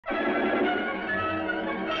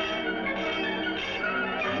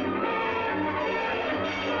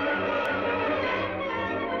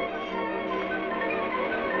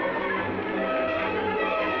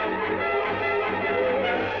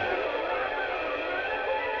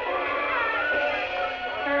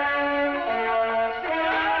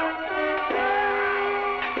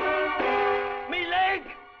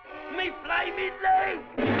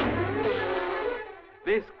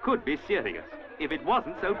would be serious if it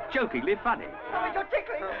wasn't so jokingly funny. Oh, you're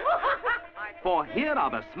tickling. For here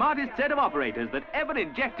are the smartest set of operators that ever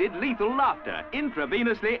injected lethal laughter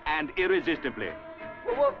intravenously and irresistibly.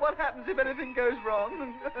 Well, what happens if anything goes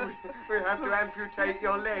wrong? We have to amputate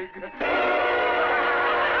your leg. Wait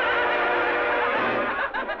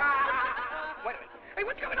a minute. Hey,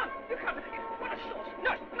 what's going on? You come here. What a sauce.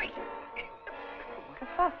 No, please. What a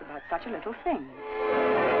fuss about such a little thing.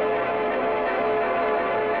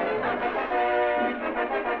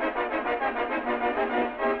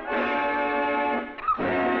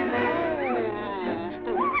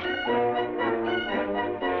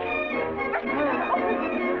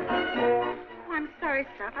 I'm sorry,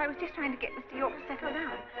 Stuff. I was just trying to get Mr. York to settle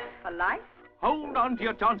down. For life? Hold on to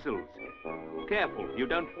your tonsils. Careful you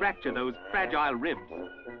don't fracture those fragile ribs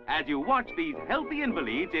as you watch these healthy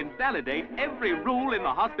invalids invalidate every rule in the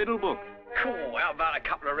hospital book. Cool. How about a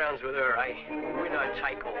couple of rounds with her, eh? Winner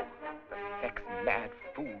take all. Sex-mad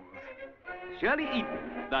fools. Shirley Eaton,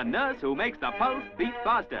 the nurse who makes the pulse beat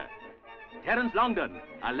faster. Terence Longdon,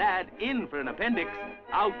 a lad in for an appendix,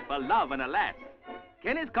 out for love and a lass.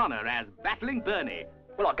 Kenneth Connor as Battling Bernie.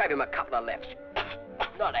 Well, I gave him a couple of lefts.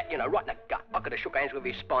 Not that, you know, right in the gut. I could have shook hands with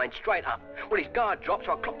his spine straight up. Well, his guard dropped,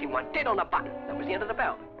 so I clocked him one dead on the button. That was the end of the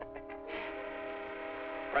bout.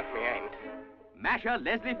 Broke me hand. Masher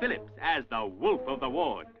Leslie Phillips as the Wolf of the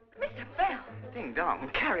Ward. Mr. Bell. Ding dong,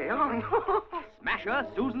 carry on. Smasher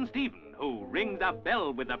Susan Stephen, who rings a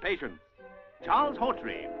bell with the patients. Charles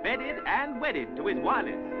Hawtrey, bedded and wedded to his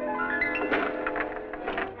wireless.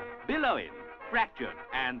 Bill Owen, fractured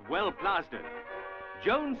and well plastered.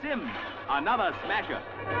 Joan Sims, another smasher.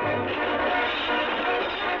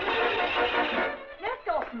 Nurse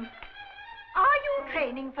Dawson, are you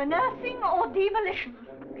training for nursing or demolition?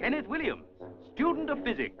 Kenneth Williams, student of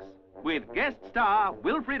physics, with guest star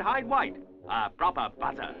Wilfred Hyde-White, a proper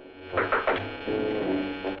buzzer.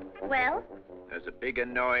 Well, There's a big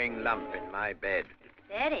annoying lump in my bed.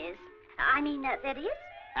 there is. There is?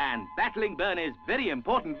 And Battling Bernie's very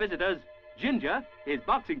important visitors, Ginger, his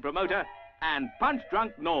boxing promoter, and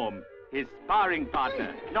punch-drunk Norm, his sparring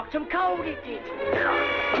partner. Knocked him cold, it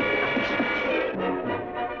did.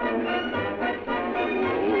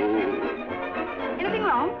 Anything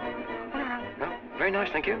wrong? No, very nice,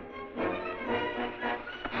 thank you.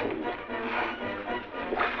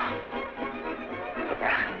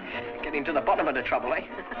 Getting to the bottom of the trouble, eh?